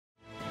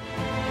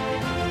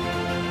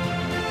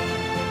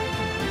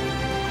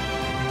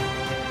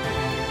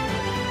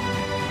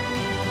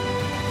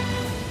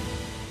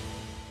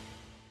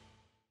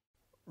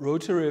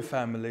Rotary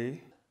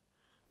family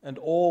and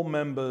all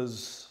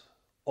members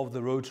of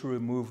the Rotary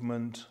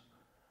movement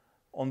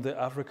on the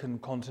African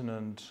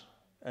continent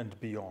and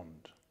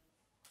beyond.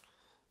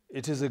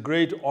 It is a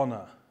great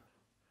honor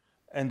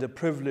and a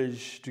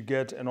privilege to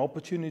get an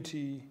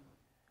opportunity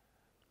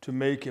to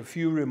make a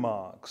few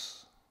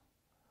remarks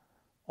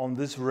on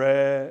this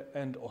rare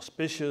and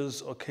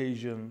auspicious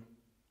occasion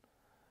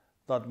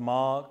that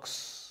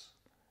marks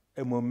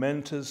a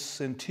momentous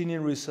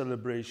centenary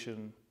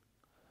celebration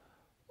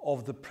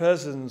of the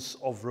presence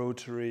of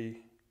Rotary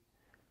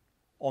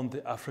on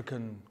the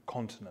African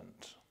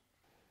continent.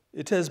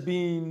 It has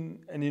been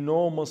an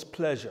enormous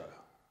pleasure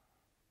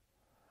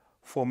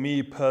for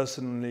me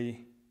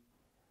personally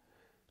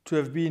to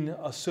have been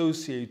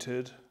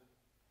associated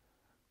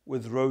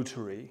with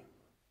Rotary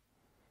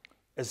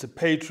as a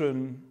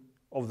patron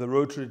of the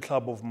Rotary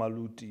Club of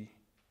Maluti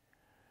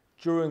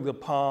during the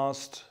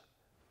past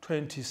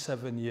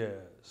 27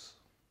 years.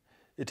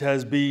 It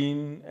has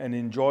been an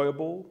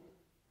enjoyable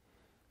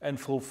and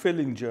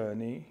fulfilling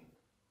journey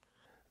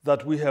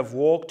that we have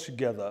walked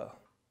together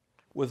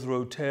with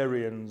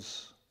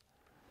Rotarians,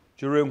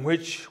 during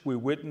which we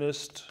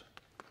witnessed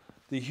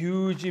the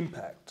huge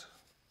impact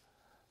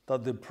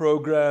that the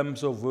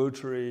programs of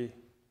Rotary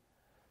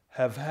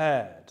have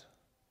had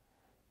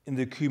in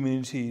the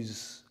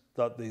communities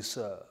that they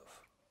serve.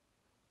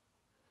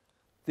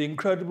 The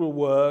incredible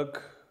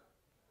work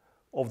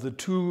of the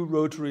two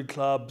Rotary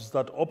clubs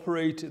that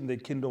operate in the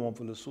Kingdom of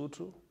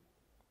Lesotho,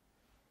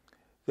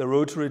 the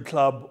Rotary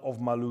Club of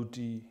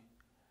Maluti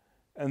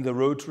and the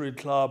Rotary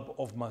Club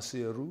of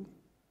Maseru,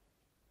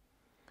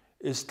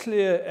 is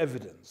clear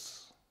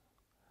evidence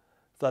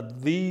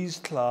that these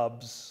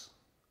clubs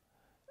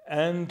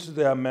and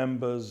their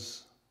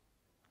members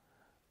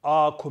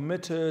are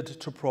committed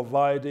to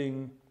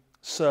providing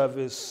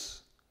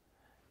service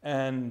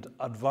and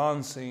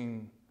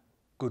advancing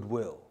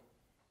goodwill.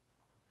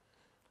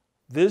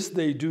 This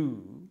they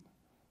do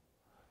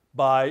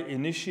by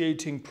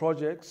initiating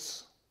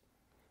projects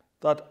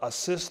that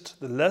assist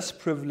the less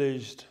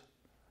privileged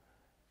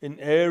in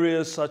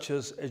areas such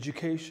as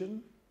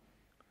education,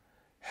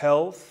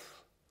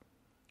 health,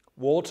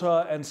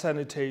 water and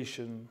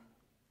sanitation,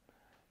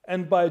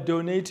 and by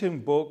donating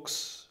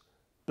books,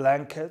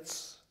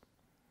 blankets,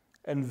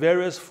 and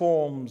various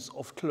forms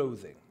of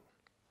clothing.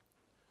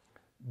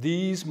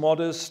 These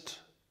modest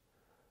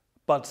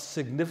but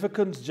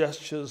significant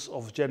gestures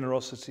of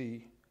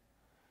generosity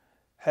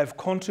have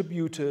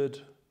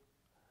contributed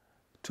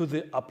to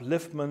the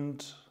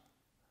upliftment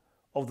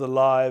of the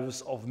lives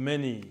of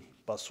many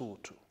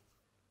Basotho.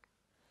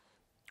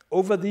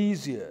 Over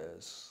these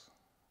years,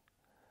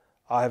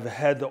 I have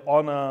had the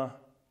honor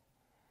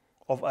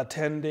of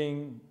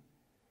attending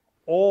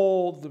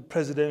all the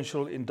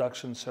presidential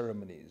induction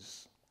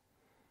ceremonies,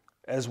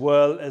 as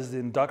well as the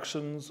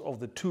inductions of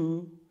the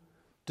two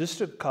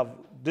district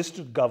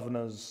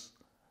governors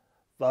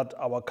that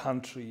our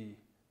country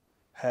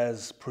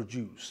has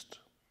produced.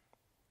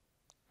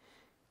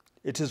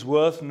 It is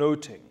worth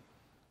noting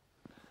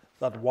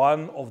that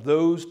one of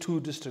those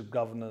two district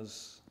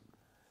governors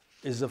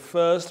is the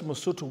first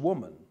Mosotho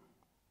woman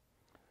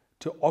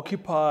to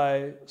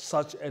occupy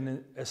such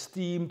an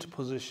esteemed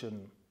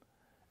position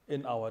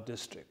in our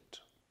district.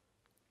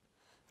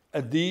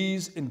 At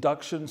these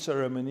induction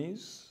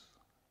ceremonies,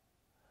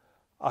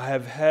 I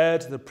have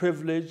had the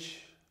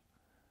privilege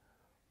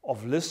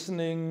of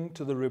listening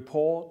to the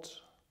report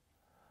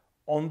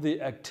on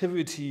the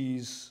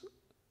activities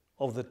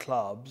of the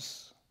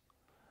clubs,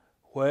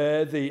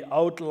 where they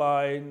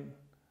outline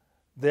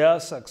their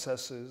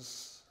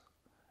successes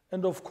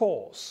and, of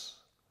course,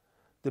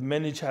 the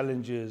many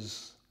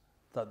challenges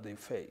that they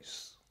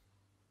face.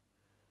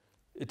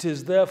 It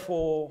is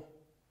therefore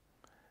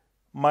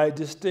my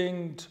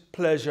distinct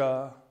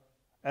pleasure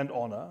and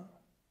honor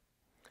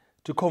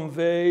to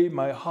convey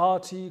my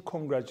hearty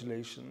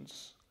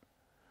congratulations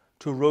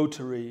to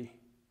Rotary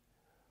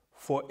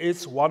for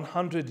its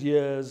 100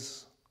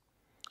 years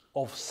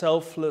of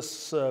selfless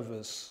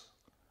service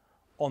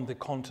on the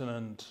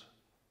continent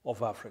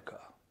of Africa.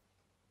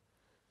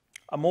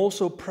 I'm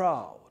also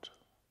proud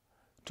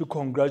to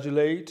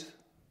congratulate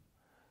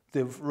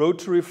the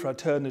Rotary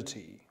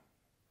fraternity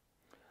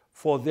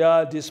for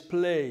their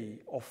display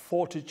of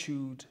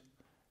fortitude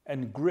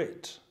and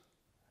grit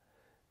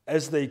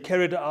as they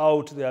carried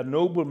out their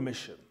noble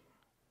mission,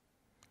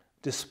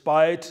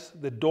 despite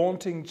the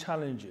daunting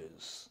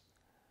challenges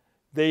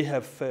they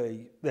have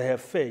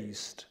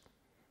faced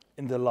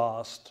in the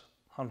last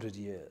 100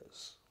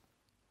 years.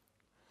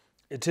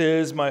 It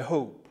is my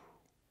hope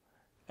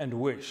and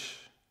wish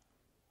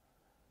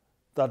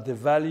that the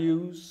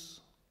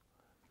values,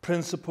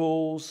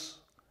 principles,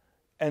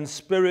 and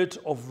spirit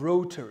of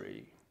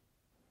Rotary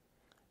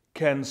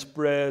can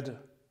spread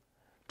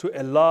to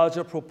a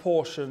larger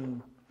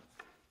proportion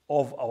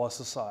of our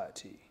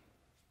society,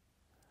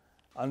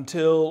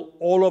 until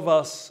all of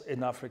us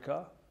in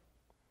Africa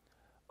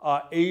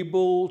are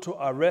able to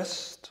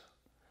arrest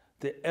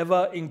the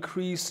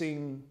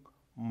ever-increasing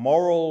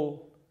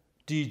moral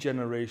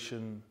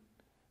degeneration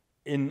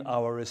in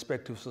our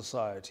respective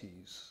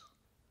societies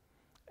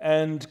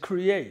and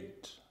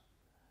create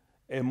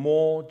a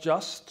more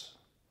just,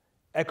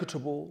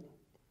 equitable,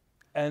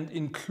 and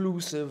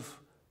inclusive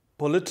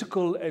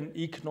political and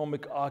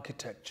economic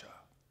architecture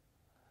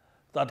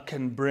that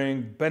can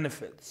bring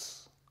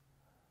benefits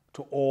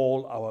to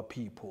all our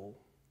people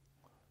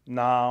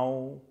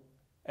now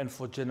and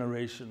for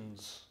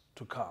generations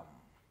to come.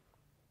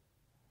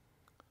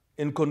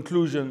 In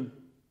conclusion,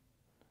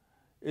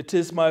 it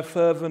is my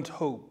fervent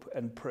hope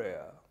and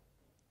prayer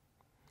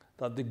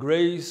that the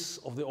grace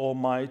of the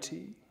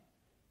Almighty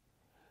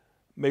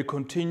may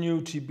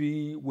continue to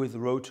be with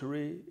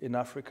Rotary in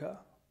Africa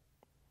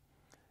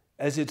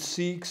as it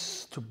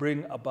seeks to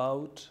bring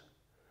about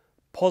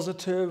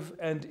positive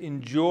and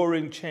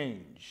enduring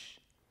change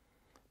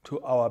to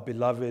our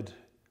beloved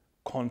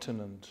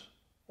continent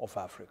of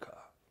Africa.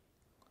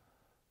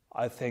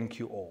 I thank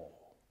you all.